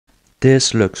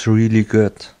This looks really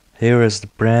good. Here is the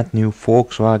brand new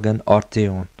Volkswagen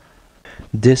Arteon.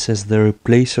 This is the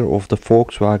replacer of the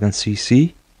Volkswagen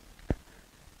CC.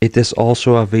 It is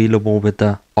also available with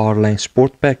the R-Line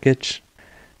Sport package.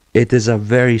 It is a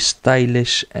very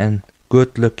stylish and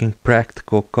good looking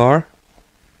practical car.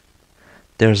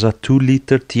 There's a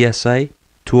 2-liter TSI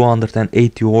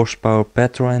 280 horsepower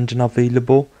petrol engine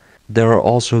available. There are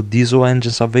also diesel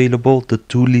engines available, the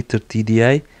 2-liter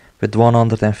TDI with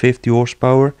 150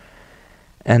 horsepower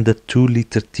and the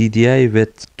 2-liter TDI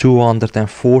with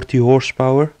 240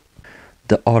 horsepower.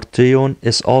 The Arteon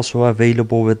is also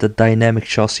available with the dynamic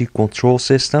chassis control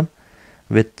system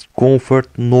with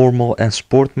comfort, normal and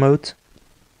sport mode.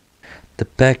 The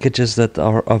packages that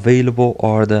are available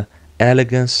are the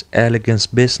Elegance, Elegance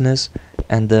Business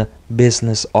and the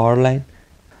Business R-Line.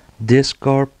 This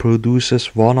car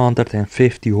produces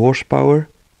 150 horsepower.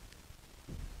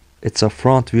 It's a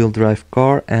front wheel drive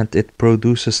car and it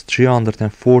produces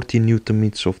 340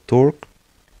 Nm of torque.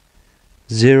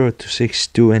 0 to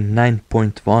 62 in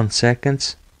 9.1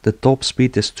 seconds. The top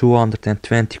speed is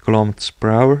 220 km per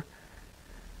hour.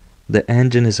 The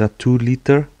engine is a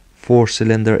 2-liter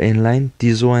 4-cylinder inline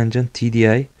diesel engine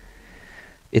TDI.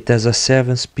 It has a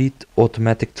 7-speed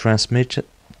automatic transmission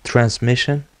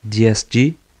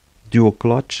DSG dual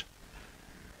clutch.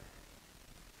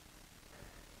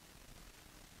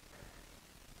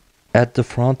 At the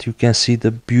front you can see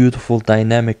the beautiful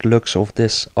dynamic looks of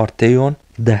this Arteon.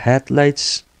 The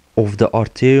headlights of the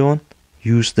Arteon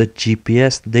use the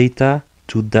GPS data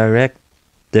to direct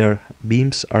their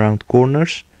beams around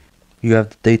corners. You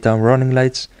have the daytime running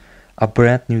lights, a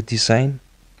brand new design.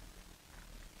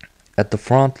 At the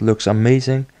front looks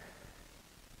amazing.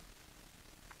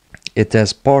 It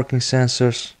has parking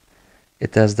sensors.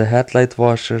 It has the headlight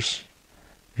washers.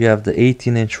 You have the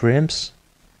 18-inch rims.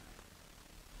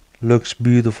 Looks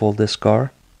beautiful, this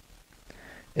car.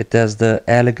 It has the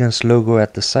Elegance logo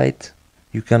at the side.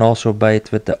 You can also buy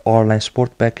it with the R-Line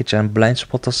Sport package and blind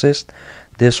spot assist.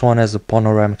 This one has a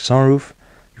panoramic sunroof.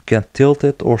 You can tilt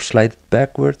it or slide it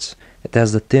backwards. It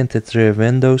has the tinted rear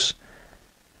windows.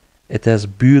 It has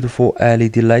beautiful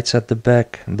LED lights at the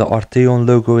back. The Arteon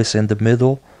logo is in the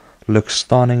middle. Looks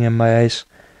stunning in my eyes.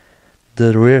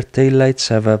 The rear taillights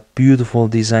have a beautiful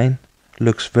design.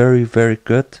 Looks very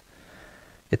good.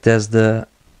 It has the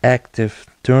active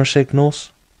turn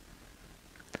signals.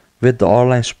 With the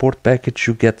R-Line Sport package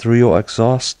you get real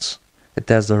exhausts. It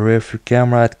has the rear view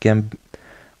camera. It can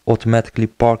automatically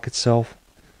park itself.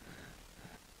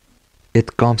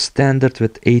 It comes standard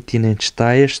with 18-inch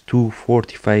tires,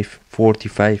 245,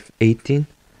 45, 18.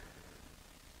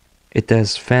 It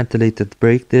has ventilated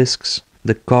brake discs.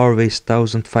 The car weighs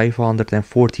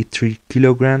 1543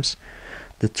 kilograms.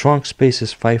 The trunk space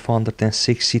is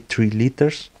 563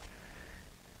 liters.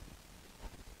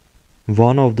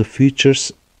 One of the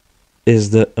features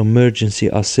is the Emergency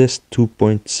Assist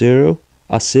 2.0,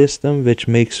 a system which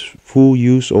makes full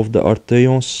use of the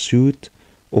Arteon's suite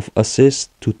of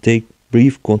assist to take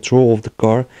brief control of the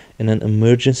car in an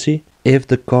emergency. If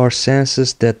the car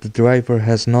senses that the driver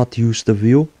has not used the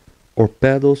wheel or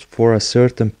pedals for a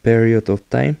certain period of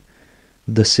time,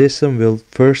 the system will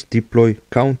first deploy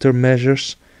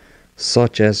countermeasures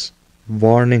such as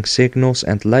warning signals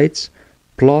and lights,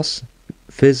 plus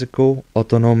physical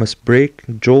autonomous brake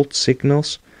jolt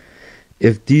signals.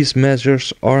 If these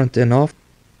measures aren't enough,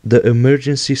 the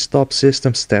emergency stop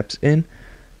system steps in.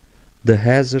 The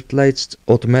hazard lights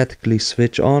automatically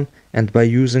switch on, and by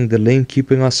using the lane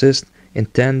keeping assist in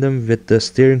tandem with the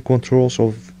steering controls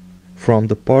from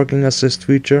the parking assist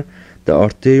feature, the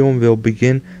Arteon will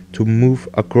begin to move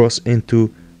across into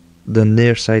the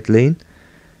near side lane.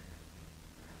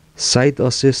 Side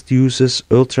assist uses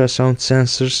ultrasound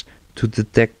sensors to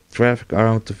detect traffic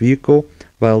around the vehicle,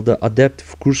 while the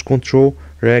adaptive cruise control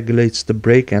regulates the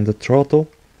brake and the throttle.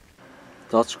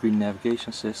 Touchscreen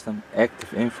navigation system,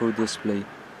 active info display,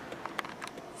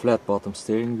 flat bottom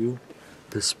steering wheel.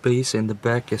 The space in the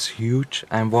back is huge.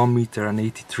 I'm 1.83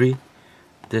 meters.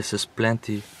 This is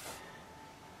plenty.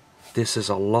 This is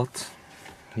a lot.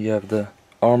 You have the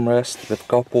armrest with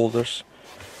cup holders.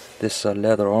 This is a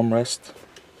leather armrest.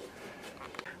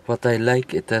 What I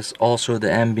like, it has also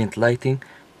the ambient lighting,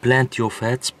 plenty of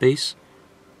headspace,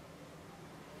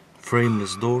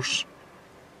 frameless doors.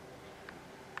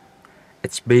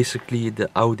 It's basically the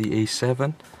Audi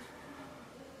A7,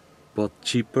 but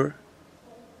cheaper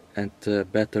and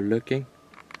better looking.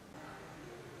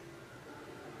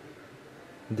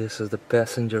 This is the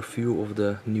passenger view of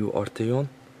the new Arteon.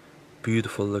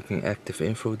 Beautiful looking active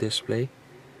info display.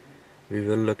 We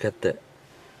will look at the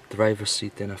driver's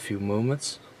seat in a few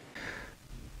moments.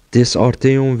 This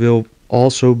Arteon will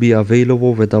also be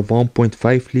available with a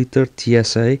 1.5 liter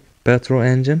TSI petrol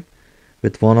engine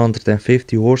with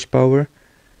 150 horsepower.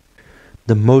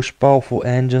 The most powerful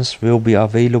engines will be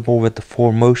available with the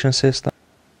 4Motion system.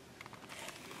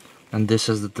 And this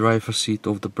is the driver's seat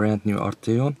of the brand new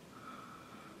Arteon.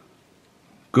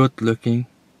 Good looking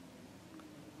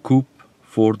coupe,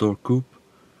 4-door coupe.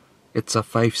 It's a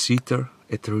 5-seater.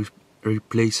 It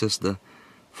replaces the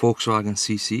Volkswagen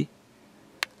CC.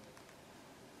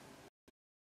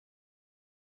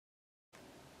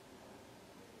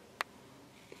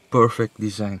 Perfect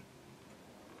design.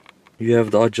 You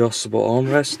have the adjustable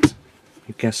armrest.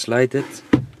 You can slide it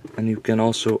and you can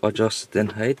also adjust it in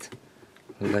height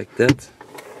like that.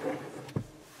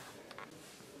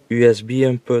 USB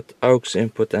input, aux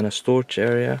input and a storage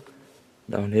area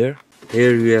down here.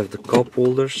 Here you have the cup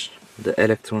holders, the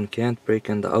electronic handbrake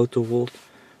and the auto volt,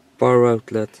 power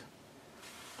outlet.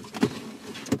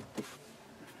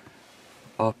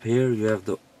 Up here you have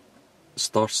the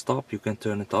start stop, you can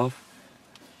turn it off.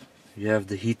 You have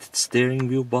the heated steering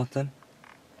wheel button.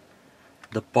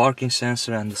 The parking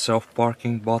sensor and the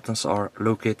self-parking buttons are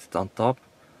located on top.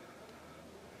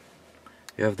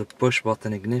 You have the push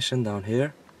button ignition down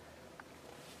here.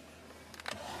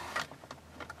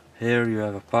 Here you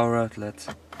have a power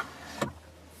outlet,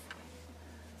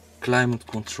 climate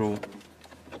control,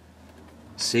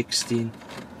 16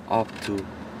 up to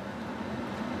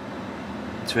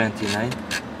 29.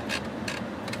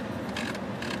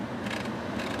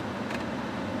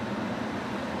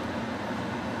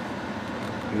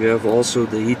 You have also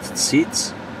the heated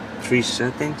seats, 3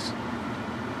 settings,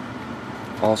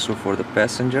 also for the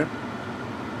passenger.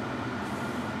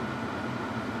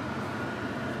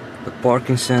 The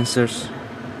parking sensors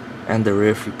and the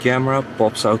rear view camera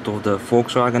pops out of the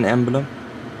Volkswagen emblem.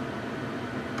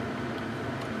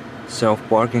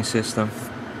 Self-parking system.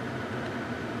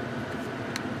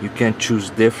 You can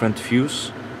choose different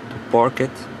views to park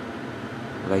it,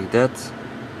 like that.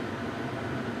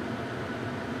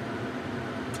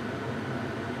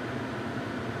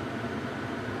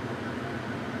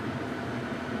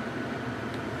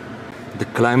 The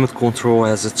climate control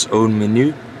has its own menu.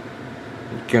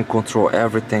 You can control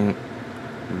everything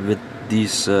with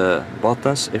these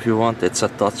buttons if you want. It's a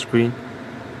touchscreen.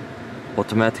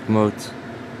 Automatic mode,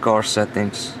 car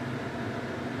settings,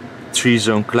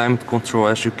 3-zone climate control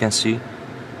as you can see,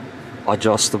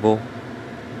 adjustable.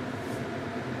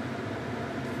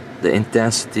 The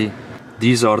intensity.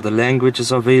 These are the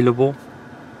languages available.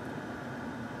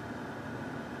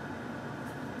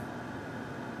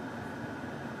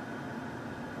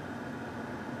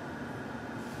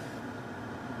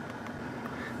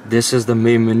 This is the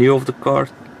main menu of the car,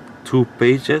 2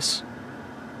 pages,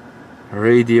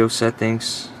 radio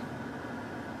settings,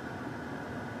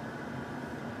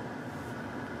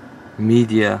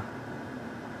 media,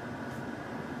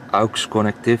 aux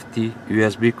connectivity,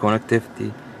 USB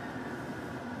connectivity.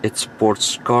 It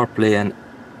supports CarPlay and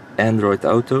Android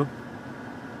Auto,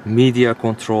 media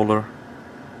controller,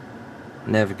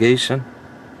 navigation,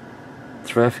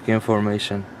 traffic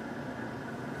information,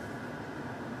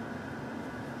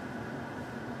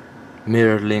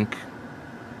 mirror link,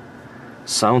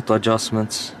 sound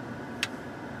adjustments,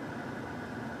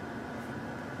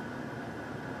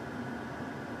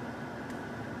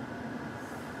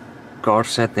 car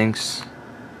settings.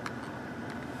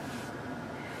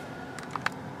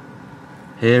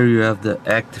 Here you have the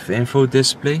active info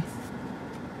display.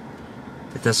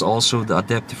 It has also the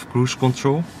adaptive cruise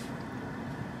control.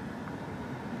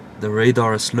 The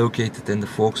radar is located in the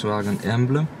Volkswagen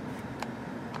emblem.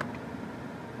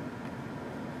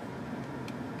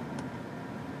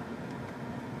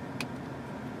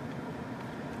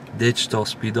 Digital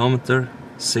speedometer,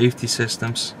 safety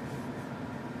systems,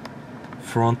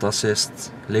 front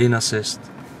assist, lane assist,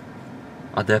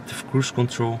 adaptive cruise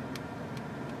control,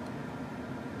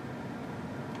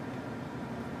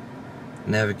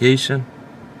 navigation.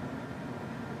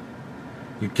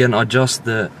 You can adjust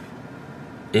the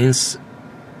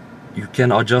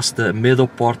middle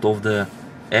part of the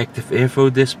active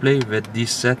info display with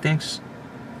these settings,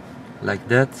 like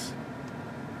that.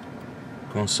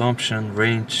 Consumption,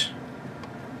 range,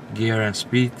 gear and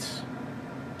speed,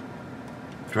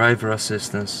 driver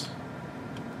assistance,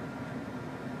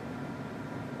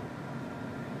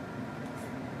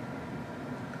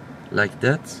 like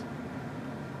that.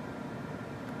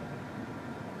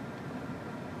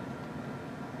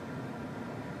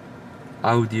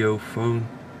 Audio, phone,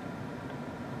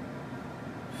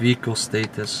 vehicle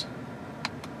status,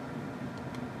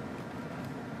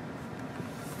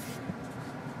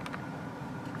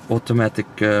 automatic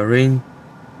rain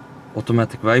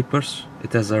automatic wipers.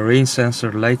 It has a rain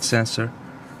sensor, light sensor,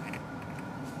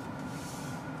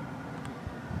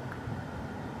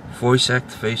 voice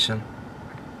activation,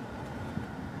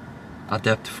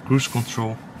 adaptive cruise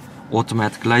control,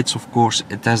 automatic lights, of course.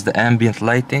 It has the ambient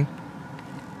lighting.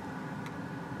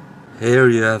 Here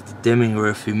you have the dimming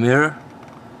rearview mirror.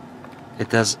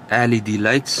 It has LED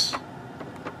lights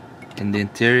in the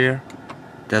interior.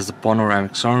 It has the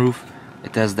panoramic sunroof.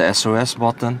 It has the SOS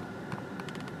button.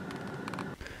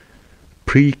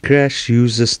 Pre-crash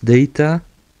uses data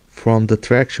from the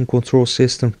traction control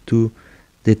system to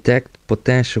detect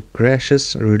potential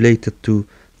crashes related to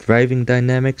driving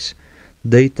dynamics,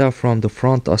 data from the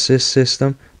front assist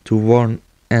system to warn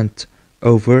and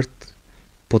avert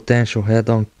potential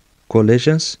head-on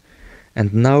collisions,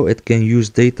 and now it can use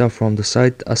data from the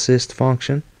side assist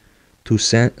function to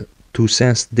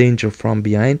sense danger from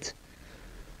behind.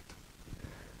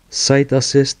 Side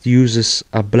assist uses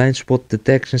a blind spot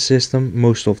detection system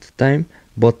most of the time,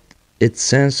 but its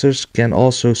sensors can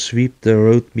also sweep the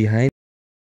road behind.